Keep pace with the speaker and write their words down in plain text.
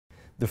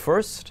The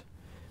first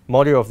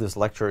module of this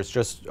lecture is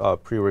just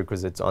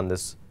prerequisites on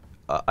this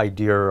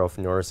idea of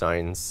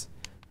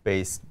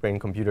neuroscience-based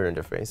brain-computer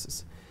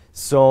interfaces.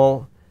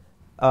 So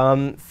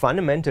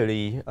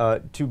fundamentally,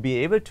 to be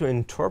able to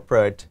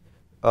interpret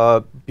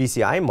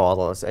BCI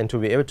models and to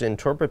be able to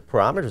interpret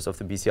parameters of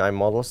the BCI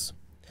models,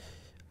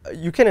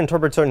 you can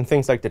interpret certain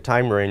things like the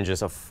time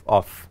ranges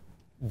of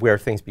where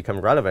things become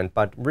relevant.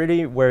 But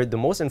really, where the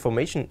most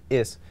information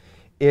is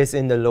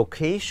in the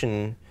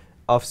location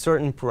of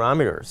certain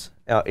parameters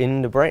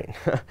in the brain.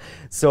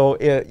 So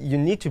you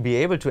need to be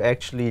able to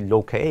actually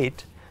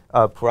locate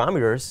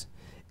parameters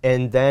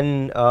and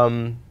then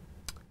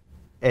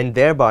and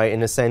thereby,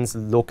 in a sense,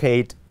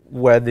 locate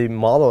where the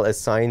model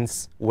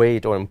assigns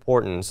weight or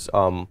importance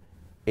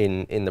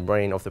in the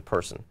brain of the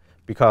person.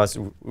 Because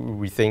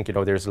we think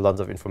there's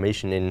lots of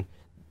information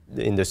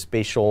in the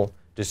spatial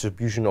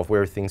distribution of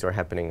where things are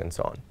happening and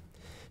so on.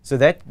 So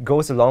that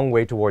goes a long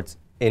way towards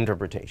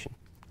interpretation.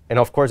 And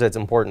of course, that's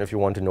important if you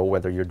want to know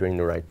whether you're doing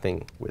the right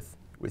thing with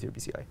your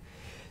BCI.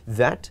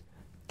 That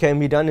can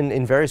be done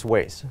in various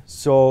ways.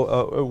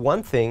 So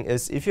one thing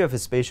is, if you have a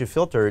spatial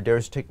filter,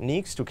 there's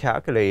techniques to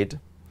calculate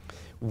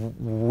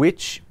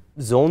which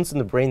zones in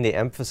the brain they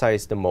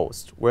emphasize the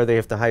most, where they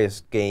have the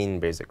highest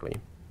gain, basically.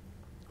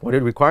 What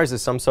it requires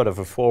is some sort of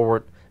a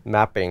forward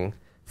mapping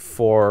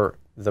for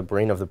the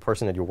brain of the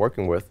person that you're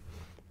working with,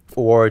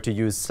 or to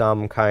use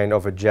some kind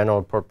of a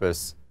general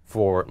purpose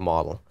forward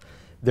model.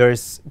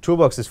 There's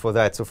toolboxes for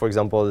that. So for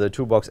example, the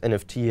toolbox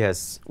NFT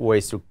has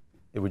ways to,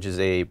 which is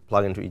a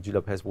plugin to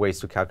EGLab, has ways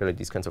to calculate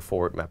these kinds of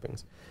forward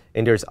mappings.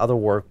 And there's other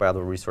work by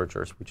other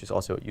researchers, which is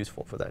also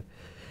useful for that.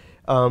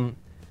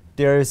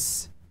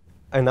 There's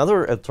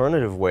another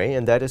alternative way,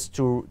 and that is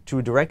to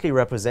directly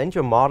represent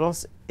your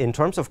models in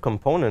terms of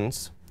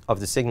components of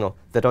the signal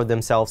that are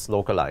themselves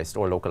localized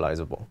or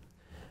localizable.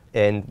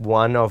 And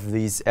one of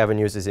these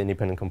avenues is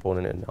independent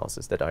component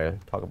analysis that I'll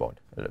talk about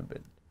a little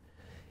bit.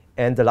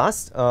 And the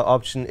last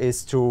option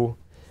is to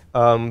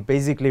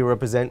basically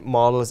represent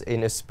models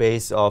in a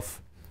space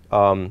of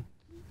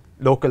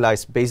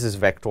localized basis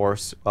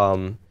vectors.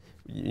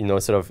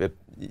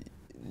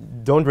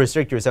 Don't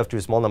restrict yourself to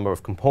a small number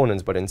of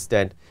components, but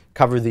instead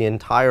cover the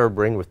entire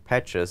brain with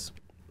patches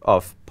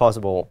of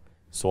possible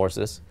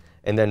sources,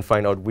 and then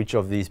find out which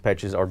of these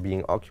patches are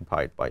being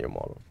occupied by your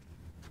model.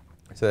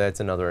 So that's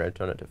another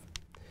alternative.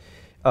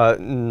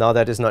 Now,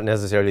 that is not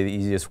necessarily the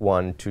easiest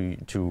one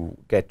to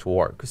get to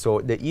work.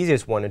 So the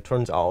easiest one, it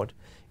turns out,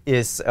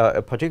 is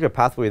a particular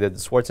pathway that the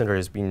Swartz Center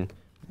has been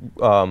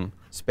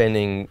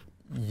spending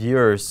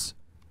years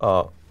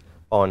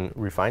on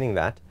refining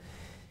that.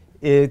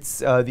 It's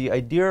the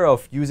idea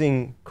of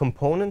using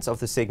components of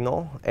the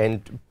signal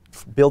and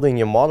building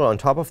your model on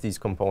top of these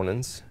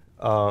components,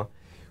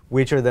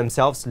 which are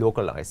themselves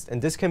localized.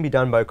 And this can be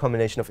done by a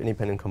combination of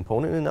independent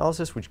component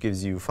analysis, which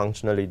gives you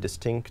functionally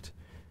distinct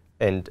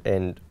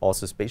and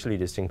also spatially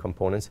distinct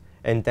components,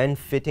 and then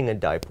fitting a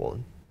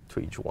dipole to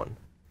each one.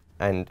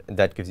 And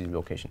that gives you the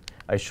location.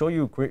 I show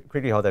you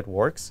quickly how that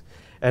works.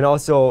 And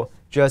also,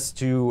 just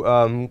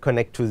to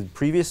connect to the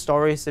previous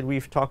stories that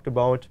we've talked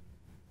about,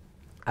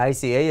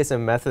 ICA is a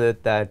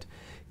method that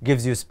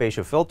gives you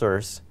spatial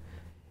filters,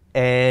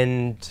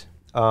 and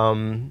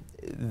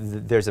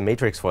there's a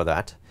matrix for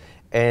that.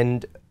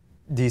 And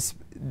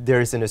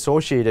there's an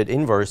associated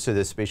inverse to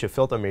the spatial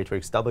filter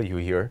matrix W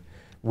here,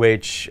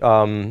 which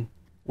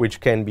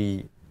can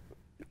be,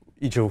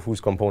 each of whose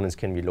components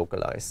can be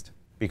localized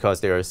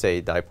because they are,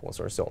 say, dipoles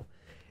or so.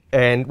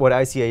 And what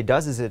ICA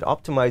does is it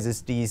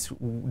optimizes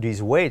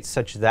these weights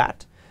such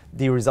that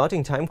the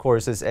resulting time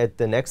courses at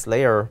the next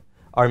layer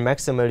are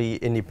maximally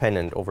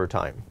independent over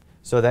time.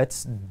 So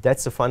that's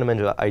the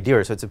fundamental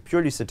idea. So it's a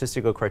purely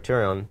statistical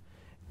criterion.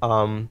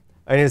 And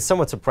it's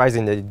somewhat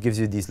surprising that it gives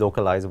you these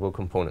localizable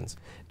components.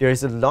 There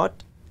is a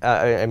lot,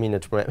 a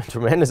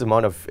tremendous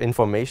amount of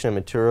information and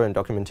material and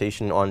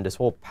documentation on this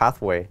whole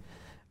pathway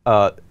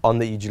on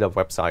the EGLab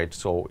website.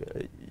 So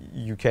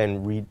you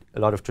can read a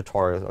lot of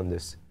tutorials on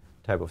this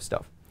type of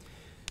stuff.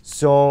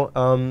 So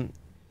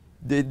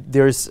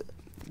there's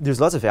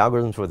lots of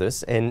algorithms for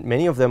this, and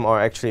many of them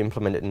are actually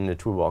implemented in the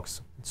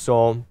toolbox.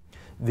 So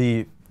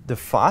the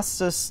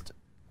fastest,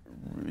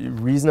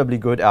 reasonably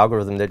good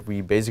algorithm that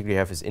we basically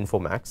have is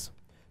Infomax.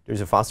 There's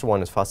a faster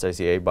one, it's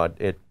FastICA, but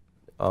it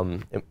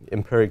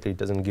empirically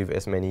doesn't give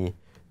as many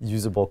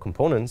usable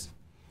components.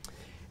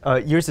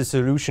 Here's a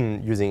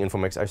solution using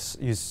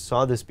Infomax. You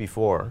saw this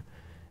before.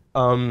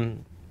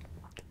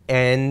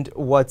 And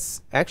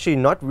what's actually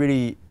not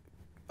really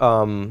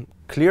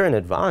clear in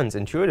advance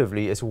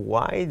intuitively is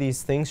why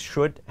these things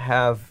should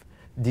have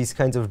these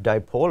kinds of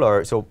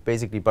dipolar, so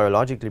basically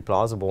biologically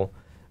plausible,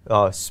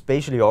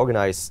 spatially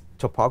organized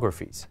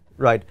topographies,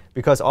 right?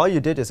 Because all you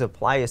did is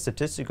apply a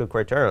statistical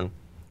criterion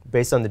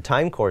based on the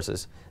time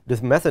courses.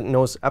 This method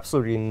knows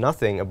absolutely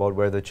nothing about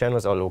where the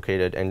channels are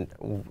located, and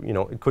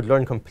it could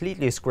learn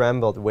completely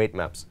scrambled weight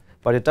maps,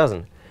 but it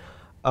doesn't.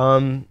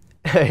 And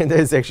that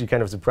is actually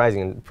kind of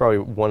surprising, and probably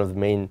one of the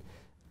main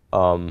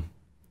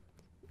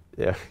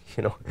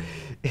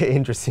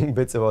interesting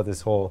bits about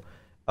this whole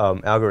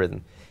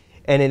algorithm.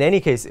 And in any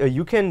case,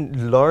 you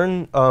can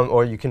learn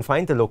or you can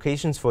find the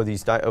locations for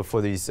these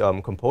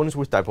components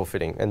with dipole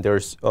fitting. And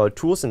there's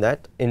tools in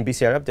that. In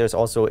BCRF, there's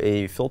also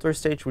a filter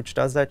stage which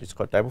does that. It's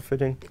called dipole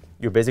fitting.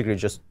 You basically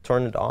just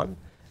turn it on,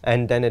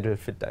 and then it will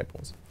fit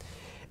dipoles.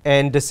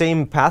 And the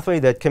same pathway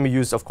that can be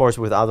used, of course,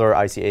 with other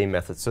ICA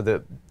methods. So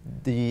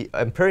the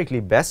empirically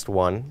best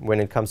one when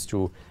it comes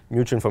to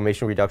mutual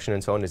information reduction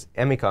and so on is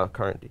EMICA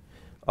currently.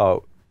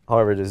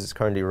 However, this is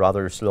currently a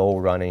rather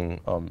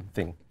slow-running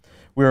thing.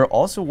 We're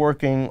also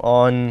working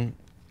on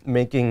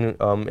making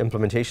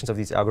implementations of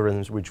these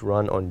algorithms which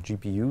run on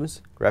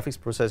GPUs, graphics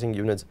processing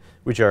units,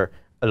 which are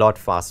a lot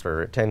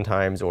faster, 10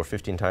 times or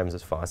 15 times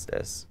as fast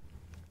as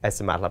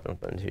the MATLAB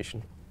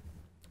implementation.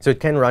 So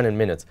it can run in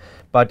minutes.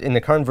 But in the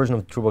current version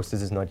of the toolbox,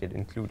 this is not yet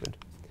included.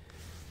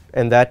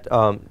 And that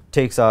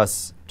takes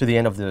us to the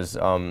end of this,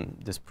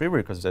 this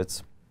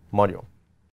prerequisites module.